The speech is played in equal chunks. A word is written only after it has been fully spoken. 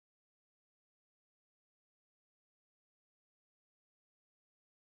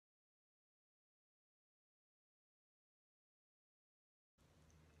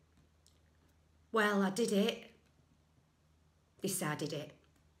Well, I did it. This is how I did it.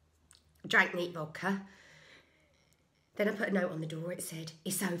 I drank neat vodka. Then I put a note on the door. It said,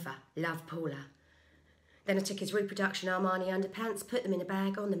 "It's over. Love, Paula." Then I took his reproduction Armani underpants, put them in a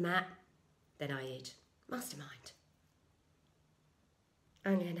bag on the mat. Then I hid. Mastermind.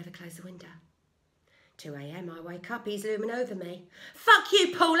 Only I never closed the window. 2 a.m, I wake up, he's looming over me. "Fuck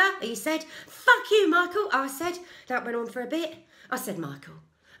you, Paula," he said. "Fuck you, Michael," I said. That went on for a bit. I said, "Michael,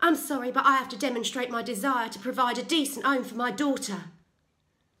 I'm sorry, but I have to demonstrate my desire to provide a decent home for my daughter."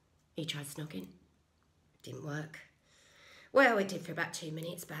 He tried snogging. Didn't work. Well, it did for about 2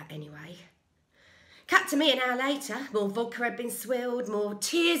 minutes, but anyway. Cut to me an hour later. More vodka had been swilled, more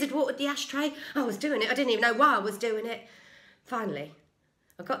tears had watered the ashtray. I was doing it. I didn't even know why I was doing it. Finally,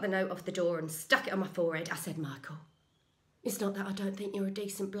 I got the note off the door and stuck it on my forehead. I said, "Michael, it's not that I don't think you're a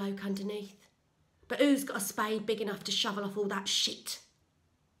decent bloke underneath, but who's got a spade big enough to shovel off all that shit?"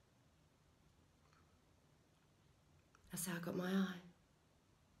 That's how I got my eye.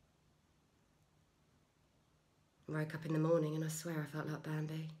 I woke up in the morning and I swear I felt like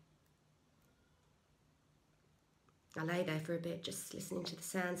Bambi. I lay there for a bit, just listening to the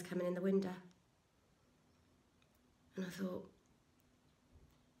sounds coming in the window. And I thought,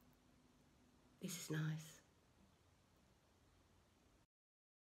 this is nice.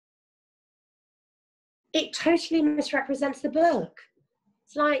 It totally misrepresents the book.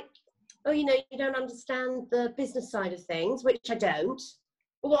 It's like, oh, you don't understand the business side of things, which I don't.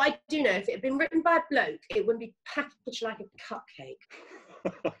 But what I do know, if it had been written by a bloke, it wouldn't be packaged like a cupcake.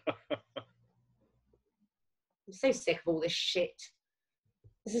 I'm so sick of all this shit.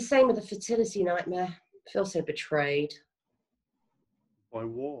 It's the same with the fertility nightmare. I feel so betrayed. By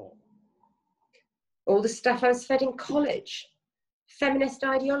what? All the stuff I was fed in college. Feminist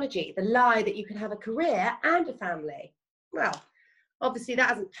ideology, the lie that you can have a career and a family. Well, obviously that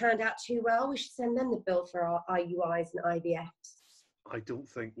hasn't panned out too well. We should send them the bill for our IUIs and IVFs. I don't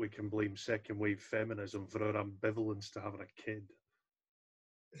think we can blame second wave feminism for our ambivalence to having a kid.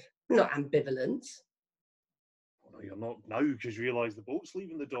 Not ambivalent. Well, no, you're not now because you realise the boat's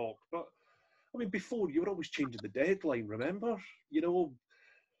leaving the dock. But, I mean, before you were always changing the deadline, remember?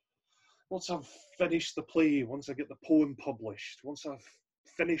 Once I've finished the play, once I get the poem published, once I've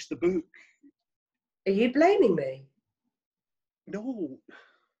finished the book. Are you blaming me? No,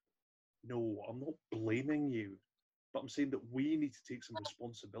 I'm not blaming you. But I'm saying that we need to take some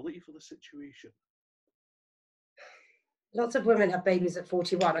responsibility for the situation. Lots of women have babies at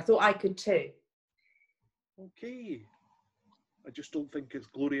 41. I thought I could too. Okay. I just don't think it's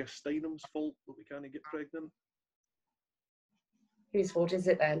Gloria Steinem's fault that we can't get pregnant. Whose fault is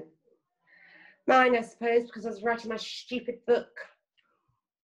it then? Mine, I suppose, because I was writing my stupid book.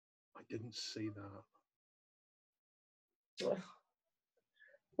 I didn't say that. Ugh.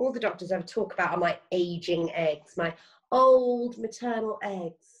 All the doctors ever talk about are my ageing eggs, my old maternal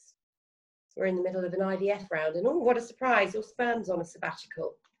eggs. We're in the middle of an IVF round, and oh, what a surprise, your sperm's on a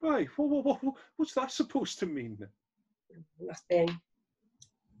sabbatical. Right, what's that supposed to mean? Nothing.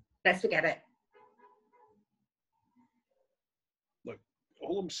 Let's forget it. Look,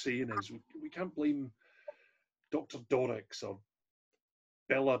 all I'm saying is we can't blame Dr. Dorricks or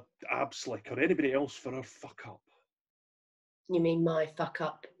Bella Abslick or anybody else for our fuck up. You mean my fuck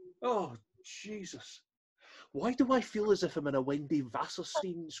up? Oh, Jesus. Why do I feel as if I'm in a Wendy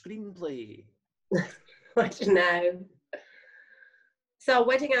Wasserstein screenplay? I don't know. It's our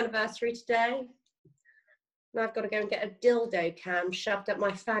wedding anniversary today. And I've got to go and get a dildo cam shoved up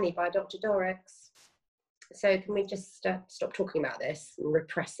my fanny by Dr. Dorricks. So can we just stop talking about this and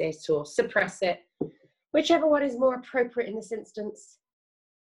repress it or suppress it? Whichever one is more appropriate in this instance.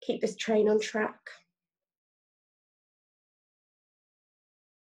 Keep this train on track.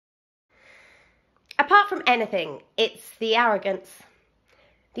 Apart from anything, it's the arrogance.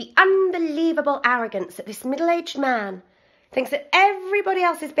 The unbelievable arrogance that this middle-aged man thinks that everybody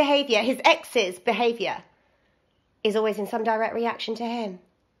else's behaviour, his ex's behaviour, is always in some direct reaction to him.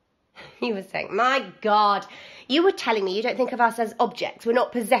 He was saying, "My God, you were telling me you don't think of us as objects, we're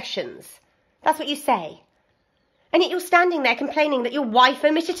not possessions. That's what you say. And yet you're standing there complaining that your wife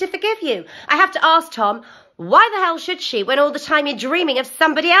omitted to forgive you. I have to ask, Tom, why the hell should she when all the time you're dreaming of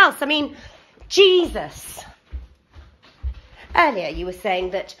somebody else? I mean, Jesus." Earlier you were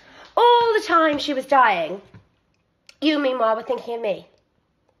saying that all the time she was dying, you meanwhile were thinking of me.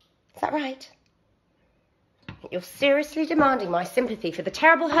 Is that right? You're seriously demanding my sympathy for the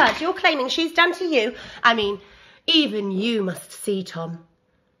terrible hurt you're claiming she's done to you. I mean, even you must see, Tom.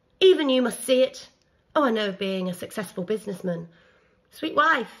 Even you must see it. Oh, I know, being a successful businessman. Sweet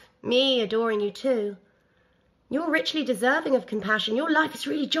wife, me adoring you too. You're richly deserving of compassion. Your life is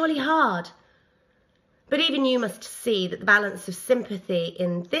really jolly hard. But even you must see that the balance of sympathy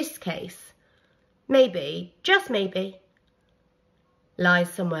in this case, maybe, just maybe,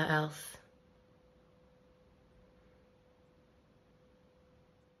 lies somewhere else.